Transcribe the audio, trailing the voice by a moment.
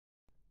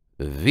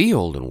The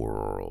Olden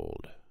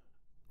World,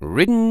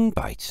 written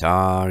by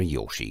Czar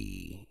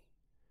Yoshi.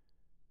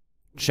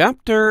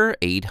 Chapter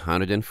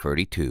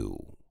 832,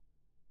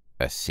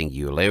 A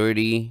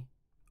Singularity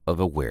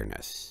of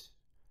Awareness.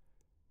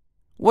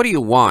 "What do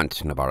you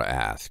want?" Navarro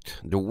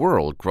asked, the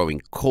world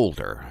growing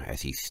colder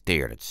as he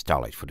stared at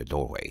Starlight through the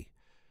doorway.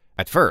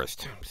 At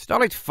first,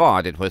 Starlight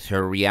thought it was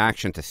her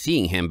reaction to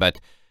seeing him,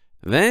 but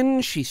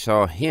then she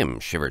saw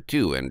him shiver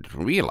too and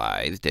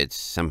realized it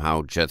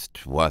somehow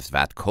just was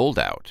that cold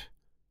out.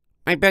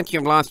 "I bet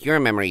you've lost your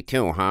memory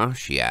too, huh?"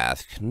 she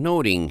asked,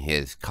 noting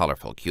his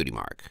colorful cutie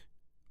mark.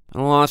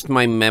 "Lost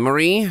my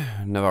memory?"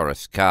 Navarro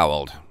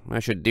scowled. "I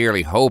should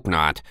dearly hope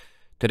not.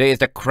 Today is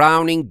the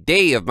crowning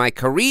day of my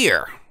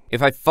career.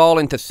 If I fall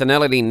into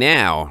senility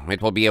now,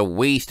 it will be a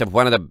waste of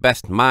one of the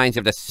best minds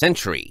of the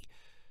century."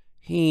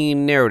 He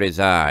narrowed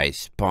his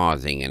eyes,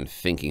 pausing and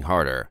thinking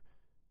harder.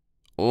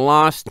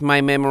 "Lost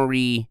my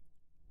memory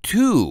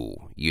too,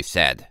 you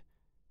said.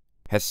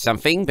 Has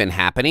something been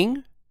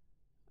happening?"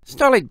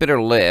 Starlight bit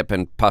her lip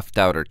and puffed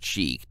out her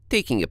cheek,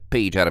 taking a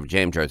page out of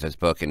Jamjarz's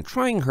book and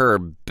trying her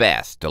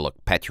best to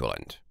look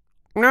petulant.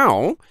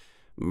 "No,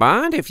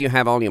 but if you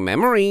have all your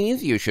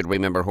memories, you should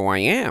remember who I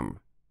am."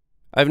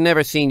 "I've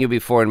never seen you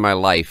before in my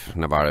life,"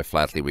 Navarro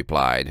flatly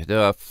replied.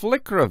 The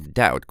flicker of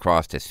doubt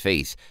crossed his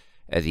face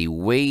as he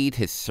weighed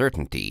his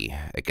certainty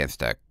against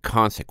the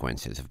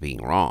consequences of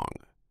being wrong.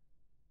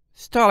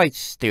 Starlight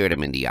stared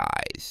him in the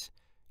eyes.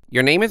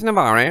 "Your name is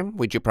Navarro,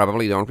 which you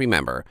probably don't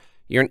remember.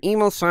 You're an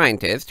evil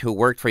scientist who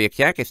worked for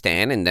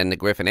Yakakistan and then the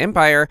Griffin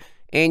Empire,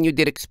 and you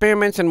did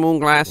experiments on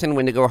Moonglass and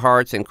Wendigo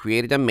Hearts and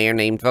created a mare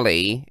named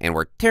Valet, and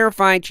were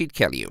terrified she'd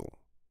kill you."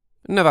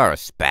 Navarro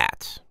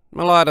spat.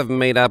 "A lot of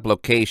made-up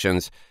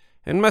locations.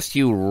 And must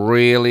you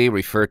really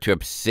refer to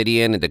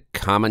Obsidian in the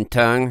common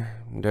tongue?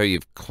 Though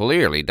you've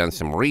clearly done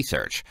some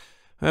research.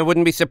 I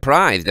wouldn't be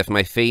surprised if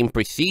my fame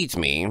precedes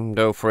me,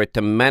 though for it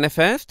to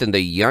manifest in the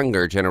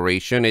younger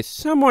generation is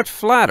somewhat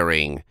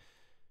flattering.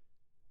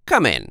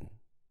 Come in."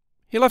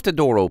 He left the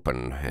door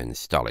open, and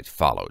Starlight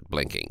followed,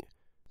 blinking.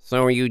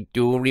 "So you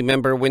do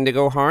remember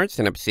Wendigo Hearts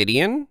and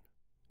Obsidian?"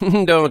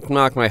 "Don't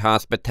knock my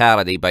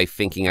hospitality by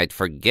thinking I'd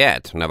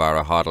forget,"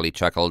 Navarro haughtily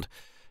chuckled.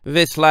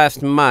 "This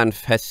last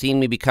month has seen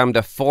me become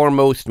the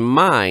foremost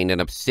mind in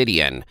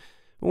Obsidian.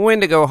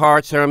 Wendigo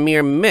Hearts are a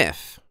mere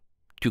myth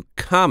to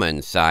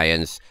common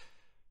science.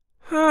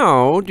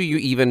 How do you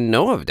even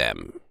know of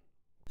them?"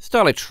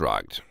 Starlight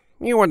shrugged.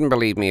 "You wouldn't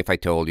believe me if I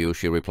told you,"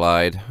 she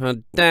replied, a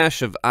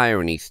dash of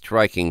irony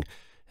striking,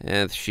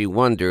 as she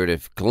wondered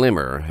if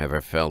Glimmer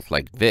ever felt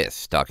like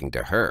this talking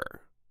to her.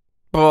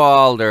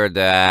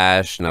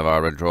 "Balderdash,"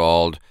 Navarro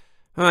drawled.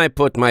 "I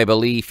put my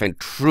belief in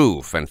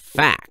truth and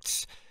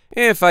facts.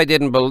 If I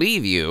didn't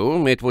believe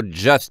you, it would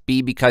just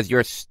be because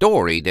your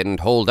story didn't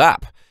hold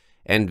up.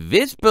 And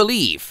this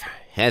belief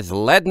has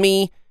led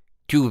me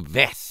to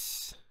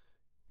this."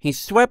 He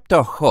swept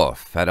a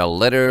hoof at a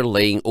letter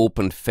laying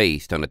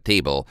open-faced on the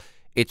table,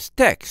 its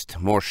text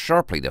more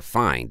sharply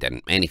defined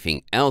than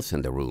anything else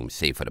in the room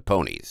save for the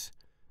ponies.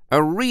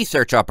 "A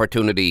research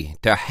opportunity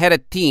to head a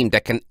team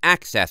that can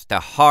access the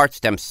hearts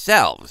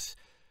themselves.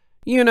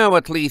 You know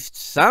at least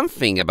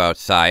something about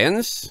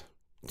science.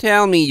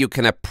 Tell me you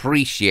can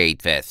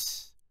appreciate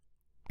this."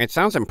 "It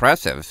sounds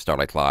impressive,"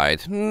 Starlight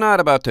lied, not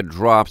about to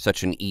drop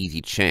such an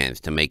easy chance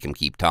to make him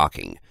keep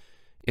talking.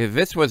 If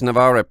this was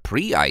Navarro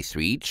pre-Ice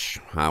Reach,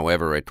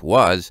 however it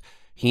was,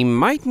 he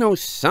might know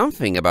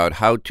something about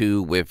how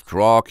to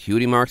withdraw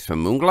cutie marks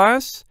from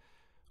Moonglass.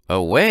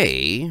 A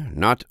way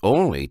not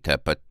only to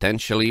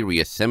potentially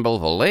reassemble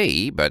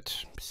Valet,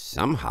 but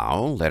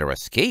somehow let her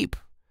escape.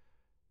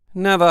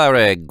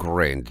 Navarro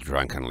grinned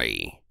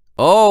drunkenly.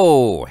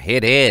 "Oh,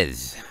 it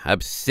is.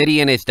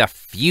 Obsidian is the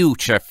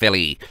future,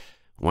 Philly.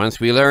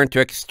 Once we learn to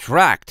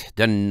extract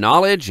the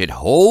knowledge it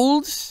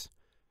holds."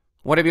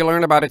 "What have you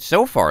learned about it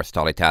so far?"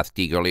 Starlight asked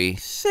eagerly,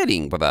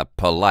 sitting with a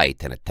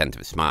polite and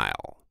attentive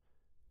smile.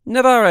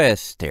 Navarro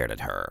stared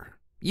at her.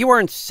 "You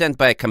weren't sent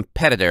by a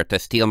competitor to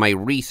steal my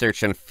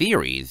research and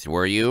theories,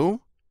 were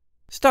you?"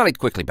 Starlight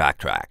quickly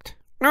backtracked.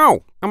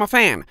 "No, I'm a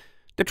fan.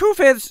 The truth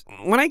is,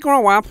 when I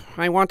grow up,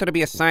 I wanted to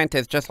be a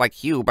scientist just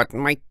like you, but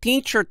my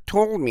teacher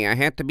told me I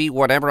had to be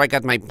whatever I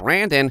got my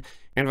brand in,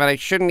 and that I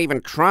shouldn't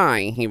even try,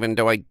 even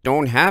though I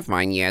don't have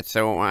mine yet,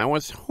 so I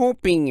was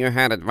hoping you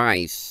had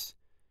advice."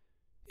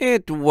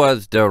 "It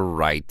was the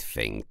right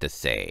thing to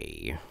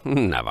say,"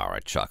 Navarro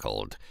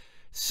chuckled.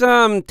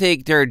 "Some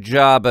take their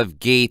job of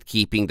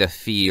gatekeeping the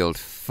field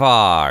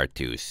far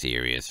too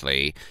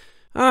seriously.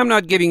 I'm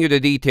not giving you the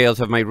details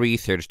of my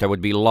research that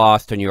would be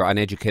lost on your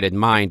uneducated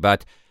mind,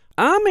 but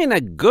I'm in a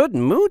good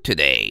mood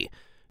today.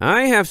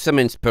 I have some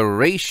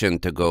inspiration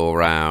to go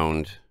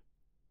around."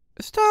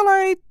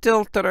 Starlight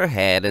tilted her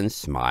head and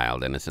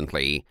smiled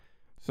innocently.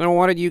 "So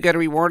what did you get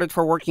rewarded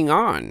for working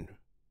on?"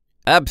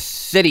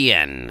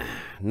 "Obsidian."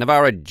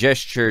 Navarro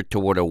gestured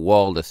toward a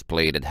wall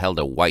display that held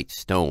a white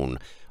stone,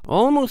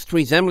 almost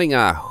resembling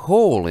a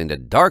hole in the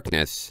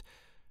darkness.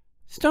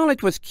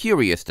 Starlight was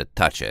curious to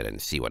touch it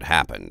and see what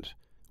happened.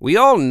 We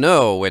all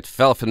know it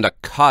fell from the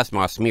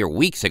cosmos mere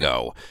weeks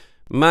ago.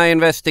 My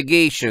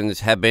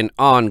investigations have been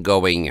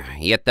ongoing,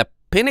 yet the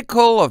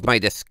pinnacle of my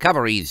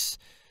discoveries,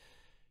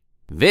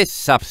 this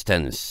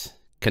substance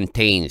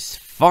contains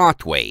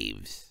thought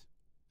waves.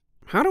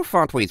 How do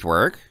thought waves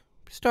work?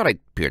 Starlight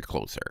peered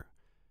closer.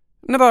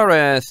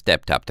 Navarra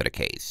stepped up to the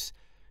case.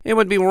 It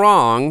would be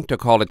wrong to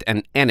call it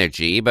an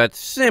energy, but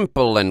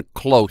simple and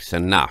close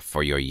enough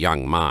for your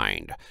young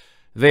mind.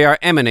 They are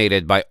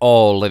emanated by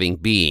all living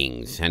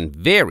beings and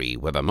vary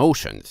with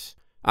emotions.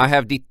 I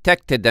have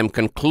detected them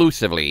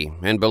conclusively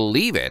and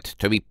believe it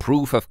to be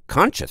proof of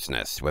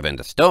consciousness within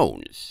the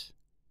stones.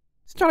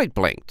 Starlight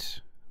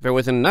blinked. There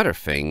was another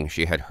thing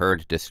she had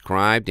heard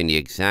described in the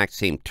exact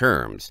same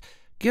terms,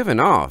 given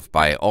off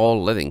by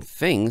all living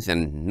things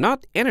and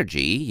not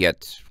energy,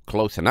 yet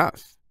close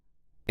enough.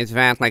 Is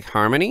that like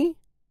harmony?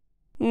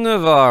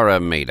 Navarra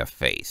made a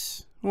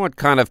face. What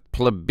kind of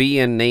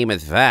plebeian name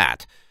is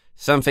that?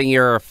 Something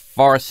your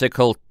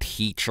farcical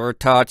teacher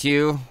taught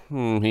you?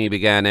 He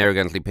began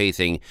arrogantly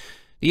pacing.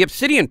 The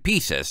obsidian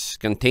pieces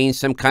contain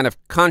some kind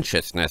of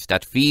consciousness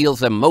that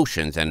feels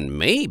emotions and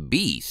may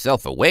be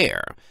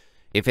self-aware.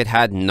 If it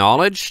had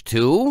knowledge,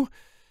 too?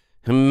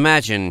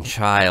 Imagine,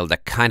 child, the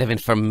kind of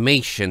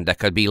information that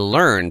could be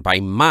learned by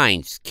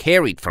minds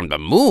carried from the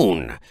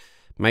moon.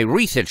 My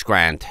research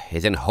grant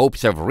is in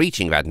hopes of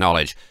reaching that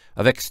knowledge,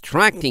 of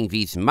extracting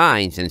these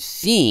minds and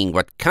seeing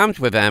what comes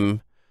with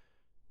them.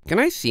 Can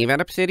I see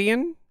that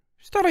obsidian?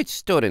 Starlight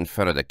stood in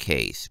front of the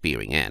case,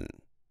 peering in.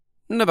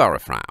 Navarra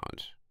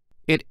frowned.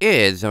 It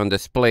is on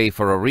display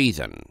for a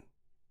reason.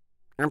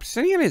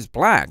 Obsidian is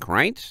black,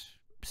 right?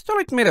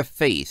 Starlight made a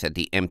face at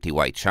the empty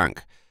white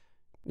chunk.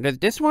 Does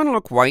this one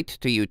look white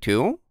to you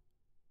too?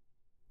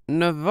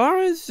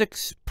 Navarra's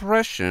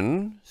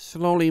expression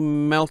slowly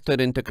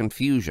melted into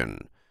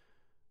confusion.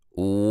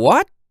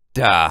 What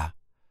the?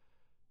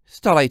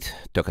 Starlight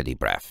took a deep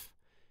breath.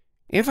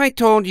 If I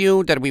told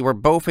you that we were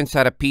both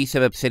inside a piece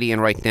of obsidian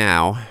right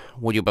now,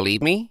 would you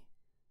believe me?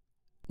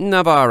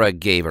 Navarra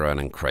gave her an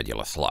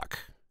incredulous look.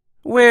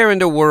 Where in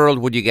the world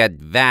would you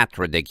get that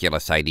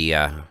ridiculous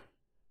idea?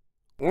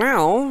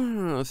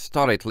 Well,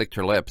 Starlight licked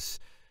her lips.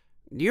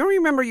 Do you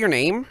remember your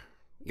name?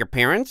 Your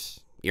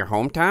parents? Your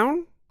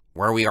hometown?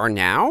 Where we are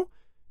now?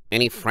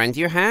 Any friends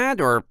you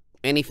had, or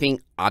anything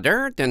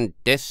other than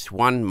this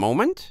one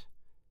moment?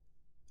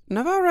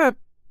 Navarra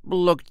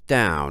looked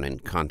down in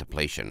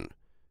contemplation.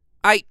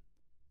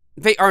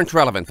 They aren't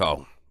relevant,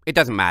 though. It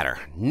doesn't matter.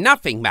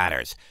 Nothing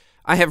matters.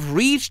 I have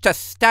reached a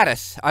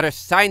status other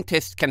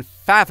scientists can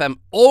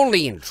fathom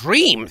only in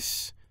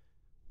dreams.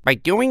 By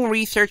doing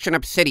research on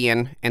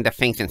obsidian and the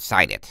things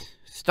inside it.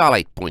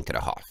 Starlight pointed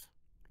a huff.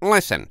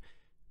 Listen,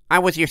 I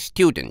was your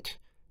student.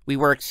 We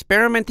were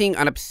experimenting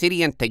on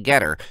obsidian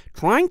together,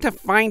 trying to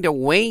find a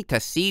way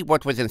to see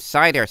what was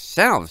inside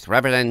ourselves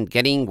rather than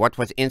getting what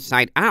was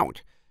inside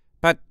out.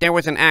 But there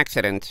was an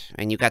accident,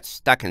 and you got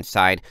stuck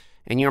inside,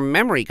 and your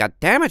memory got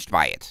damaged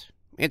by it.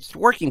 It's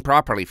working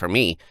properly for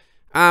me.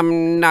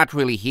 I'm not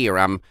really here.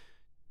 I'm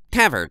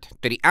tethered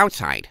to the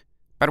outside.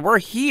 But we're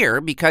here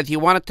because you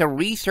wanted to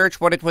research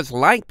what it was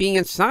like being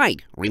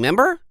inside,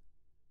 remember?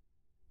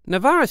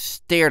 Navarra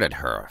stared at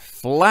her,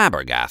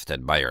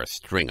 flabbergasted by her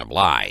string of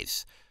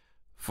lies.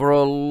 For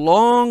a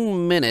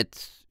long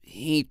minute,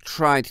 he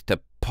tried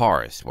to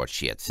parse what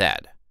she had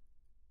said.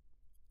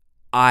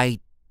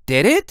 I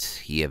did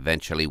it? He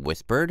eventually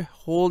whispered,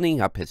 holding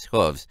up his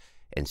hooves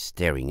and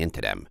staring into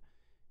them.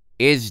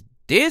 Is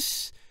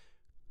this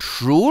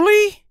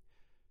truly?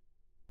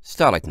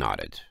 Starlight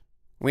nodded.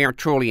 We are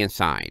truly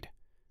inside.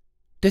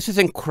 This is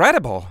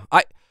incredible.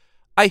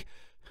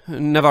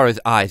 Navarra's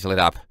eyes lit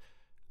up.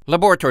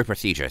 Laboratory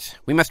procedures.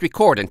 We must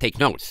record and take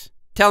notes.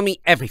 Tell me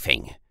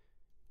everything.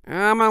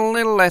 I'm a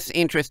little less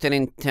interested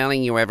in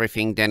telling you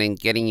everything than in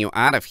getting you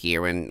out of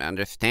here and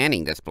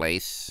understanding this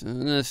place.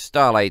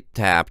 Starlight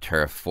tapped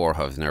her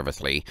forehead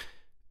nervously.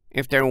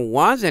 If there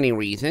was any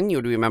reason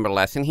you'd remember a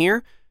lesson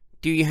here,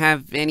 do you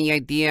have any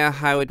idea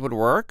how it would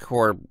work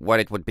or what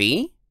it would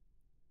be?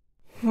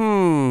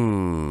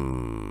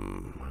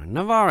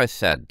 Navarra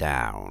sat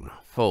down,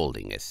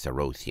 folding his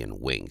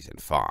Cerosian wings in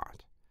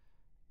thought.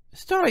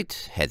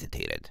 Starlight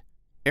hesitated.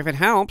 If it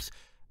helps,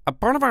 a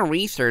part of our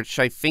research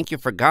I think you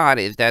forgot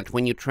is that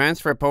when you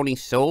transfer a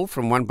pony's soul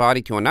from one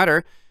body to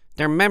another,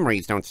 their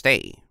memories don't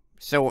stay.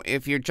 So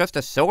if you're just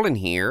a soul in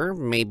here,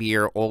 maybe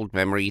your old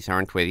memories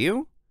aren't with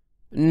you?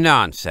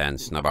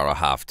 Nonsense, Navarra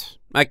huffed.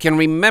 I can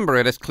remember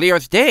it as clear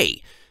as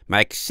day. My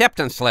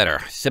acceptance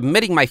letter,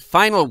 submitting my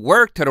final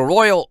work to the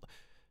royal...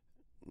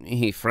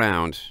 He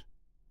frowned.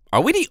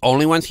 Are we the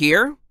only ones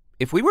here?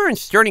 If we were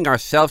inserting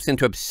ourselves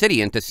into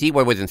obsidian to see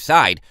what was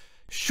inside,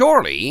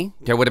 surely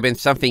there would have been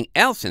something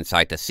else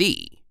inside to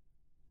see.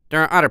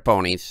 There are other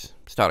ponies.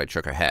 Starlight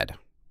shook her head.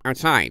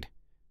 Outside.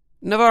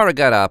 Navarra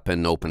got up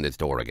and opened his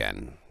door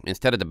again.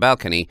 Instead of the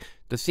balcony,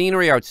 the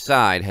scenery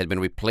outside had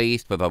been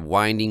replaced with a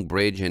winding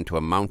bridge into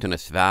a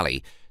mountainous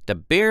valley, the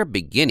bare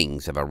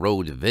beginnings of a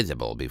road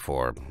visible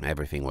before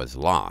everything was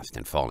lost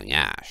in falling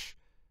ash.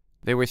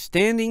 They were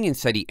standing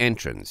inside the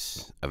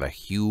entrance of a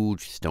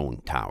huge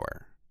stone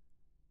tower.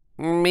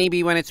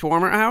 Maybe when it's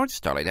warmer out?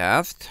 Starlight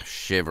asked,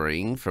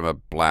 shivering from a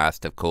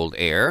blast of cold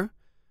air.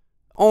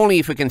 Only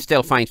if we can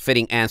still find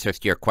fitting answers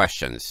to your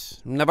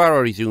questions.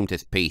 Navarro resumed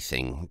his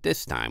pacing,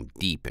 this time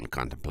deep in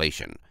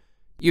contemplation.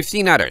 You've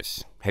seen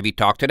others. Have you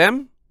talked to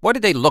them? What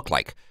did they look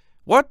like?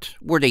 What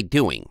were they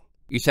doing?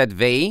 You said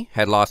they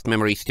had lost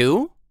memories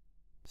too?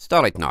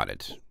 Starlight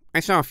nodded.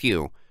 I saw a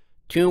few.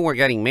 2 were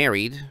getting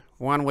married.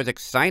 1 was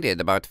excited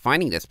about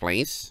finding this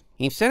place.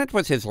 He said it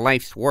was his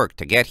life's work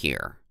to get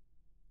here.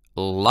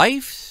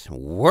 Life's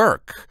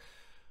work?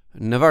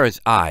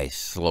 Navarro's eyes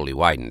slowly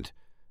widened.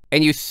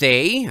 And you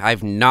say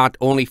I've not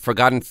only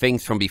forgotten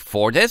things from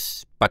before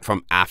this, but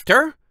from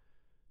after?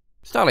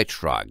 Starlight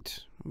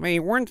shrugged. They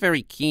weren't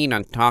very keen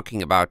on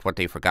talking about what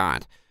they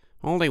forgot.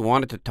 All they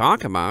wanted to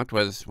talk about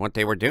was what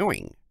they were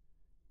doing.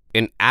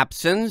 In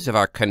absence of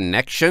our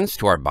connections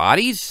to our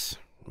bodies?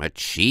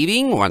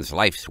 Achieving one's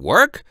life's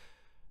work?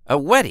 A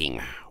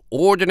wedding,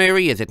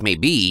 ordinary as it may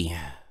be,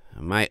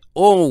 my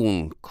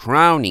own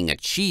crowning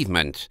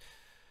achievement.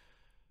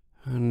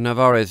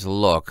 Navarro's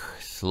look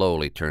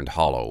slowly turned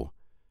hollow.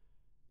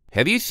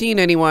 Have you seen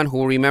anyone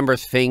who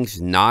remembers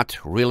things not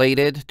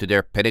related to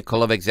their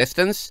pinnacle of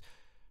existence?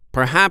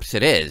 Perhaps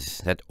it is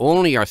that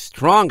only our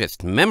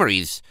strongest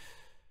memories...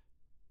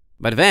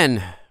 But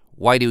then,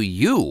 why do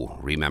you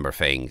remember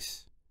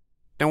things?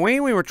 The way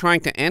we were trying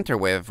to enter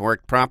with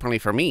worked properly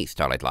for me,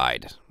 Starlight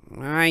lied.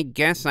 I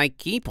guess I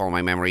keep all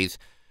my memories.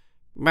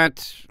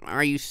 But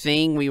are you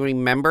saying we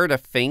remember the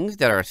things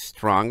that are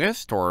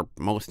strongest or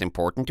most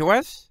important to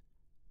us?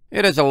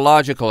 It is a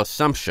logical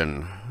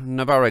assumption.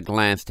 Navarro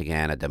glanced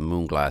again at the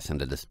moonglass in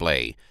the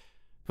display.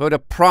 For the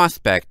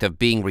prospect of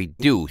being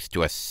reduced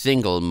to a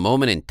single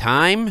moment in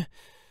time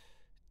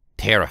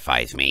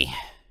terrifies me.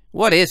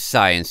 What is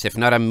science if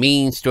not a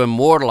means to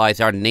immortalize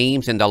our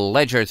names in the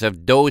ledgers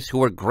of those who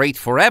were great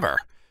forever?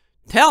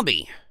 Tell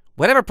me,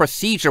 whatever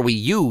procedure we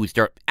used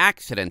or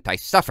accident I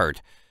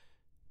suffered,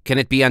 can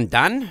it be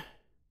undone?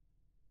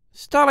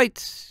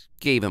 Starlight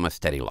gave him a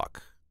steady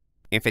look.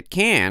 If it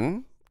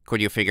can,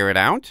 could you figure it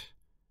out?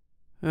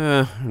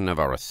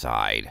 Navarro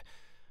sighed.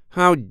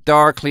 How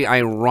darkly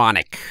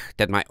ironic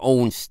that my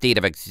own state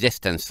of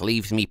existence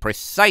leaves me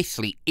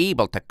precisely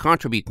able to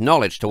contribute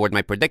knowledge toward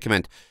my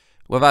predicament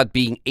without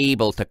being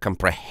able to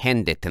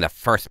comprehend it in the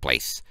first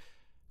place.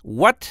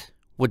 What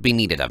would be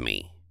needed of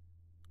me?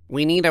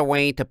 We need a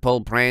way to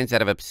pull brands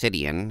out of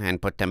obsidian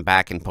and put them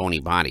back in pony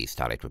bodies,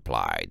 Starlight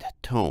replied,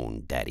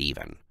 tone dead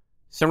even.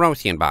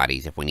 Cerosian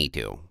bodies if we need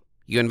to.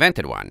 You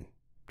invented one.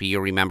 Do you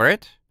remember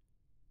it?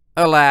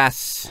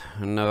 Alas,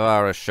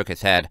 Navarro shook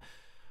his head.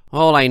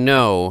 All I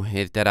know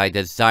is that I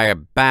desire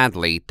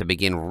badly to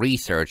begin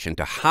research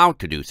into how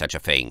to do such a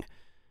thing.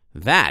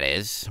 That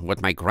is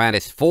what my grant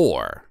is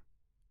for.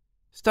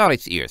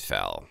 Starlight's ears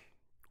fell.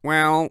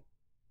 Well,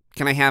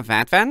 can I have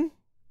that then?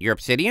 Your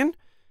obsidian?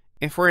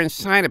 If we're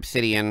inside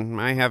obsidian,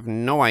 I have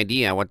no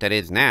idea what that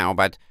is now,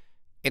 but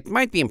it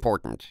might be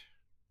important.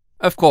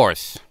 Of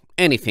course,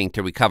 anything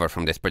to recover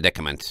from this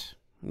predicament.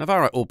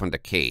 Navarro opened the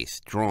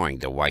case, drawing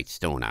the white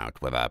stone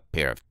out with a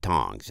pair of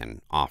tongs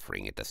and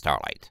offering it to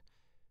Starlight.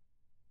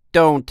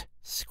 Don't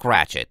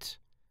scratch it.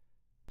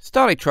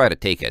 Starlight tried to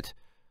take it,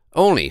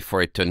 only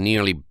for it to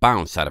nearly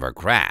bounce out of her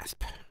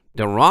grasp.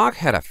 The rock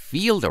had a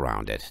field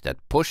around it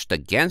that pushed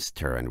against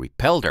her and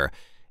repelled her,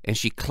 and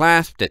she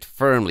clasped it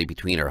firmly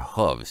between her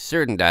hooves,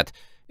 certain that,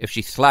 if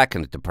she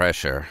slackened the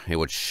pressure, it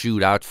would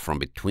shoot out from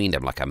between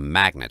them like a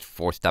magnet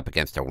forced up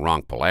against the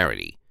wrong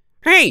polarity.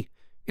 Hey!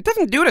 It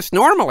doesn't do this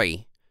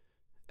normally!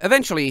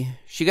 Eventually,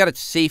 she got it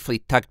safely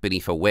tucked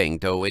beneath a wing,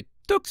 though it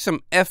took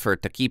some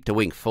effort to keep the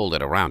wing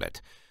folded around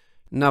it.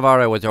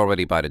 Navarro was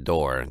already by the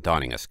door,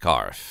 donning a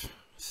scarf.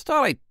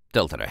 Starlight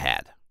tilted her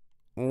head.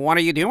 What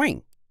are you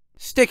doing?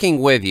 Sticking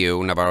with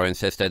you, Navarro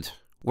insisted.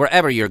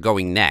 Wherever you're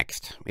going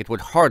next, it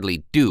would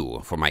hardly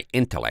do for my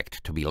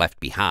intellect to be left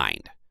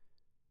behind.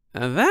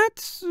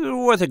 That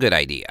was a good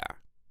idea.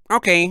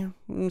 Okay,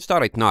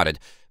 Starlight nodded,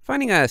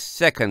 finding a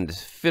second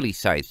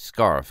filly-sized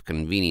scarf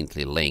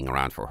conveniently laying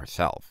around for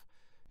herself.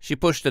 She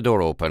pushed the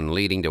door open,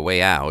 leading the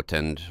way out,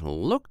 and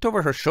looked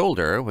over her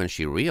shoulder when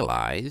she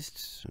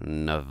realized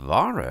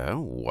Navarro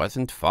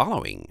wasn't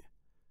following.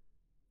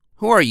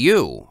 Who are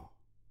you?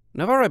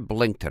 Navarro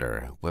blinked at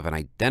her with an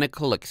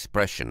identical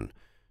expression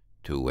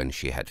to when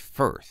she had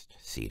first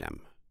seen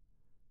him.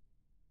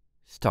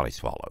 Starlight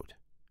swallowed.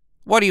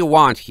 What do you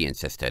want? He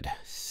insisted,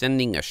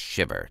 sending a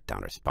shiver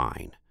down her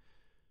spine.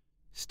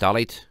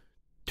 Starlight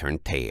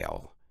turned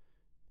tail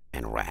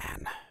and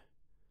ran.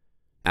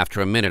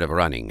 After a minute of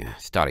running,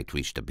 Starlight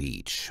reached the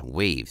beach,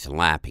 waves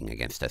lapping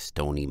against the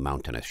stony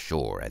mountainous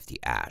shore as the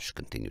ash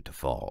continued to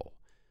fall.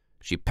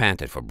 She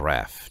panted for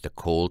breath, the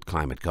cold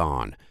climate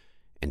gone,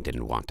 and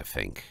didn't want to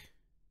think.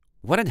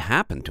 What had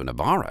happened to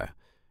Navarro?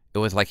 It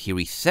was like he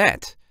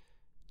reset.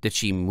 Did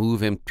she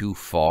move him too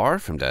far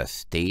from the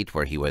state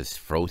where he was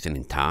frozen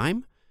in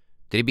time?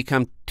 Did he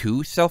become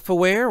too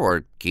self-aware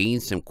or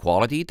gain some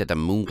quality that the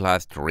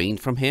moonglass drained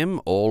from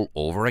him all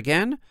over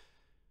again?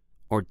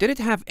 Or did it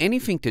have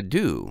anything to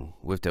do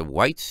with the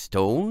white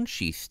stone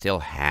she still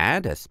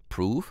had as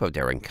proof of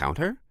their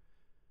encounter?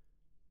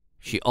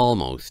 She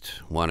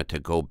almost wanted to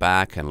go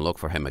back and look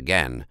for him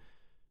again,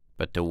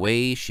 but the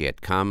way she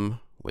had come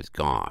was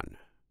gone,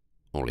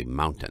 only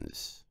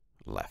mountains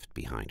left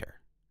behind her.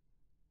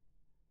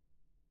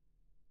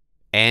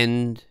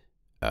 End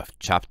of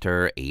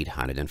chapter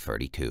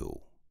 832.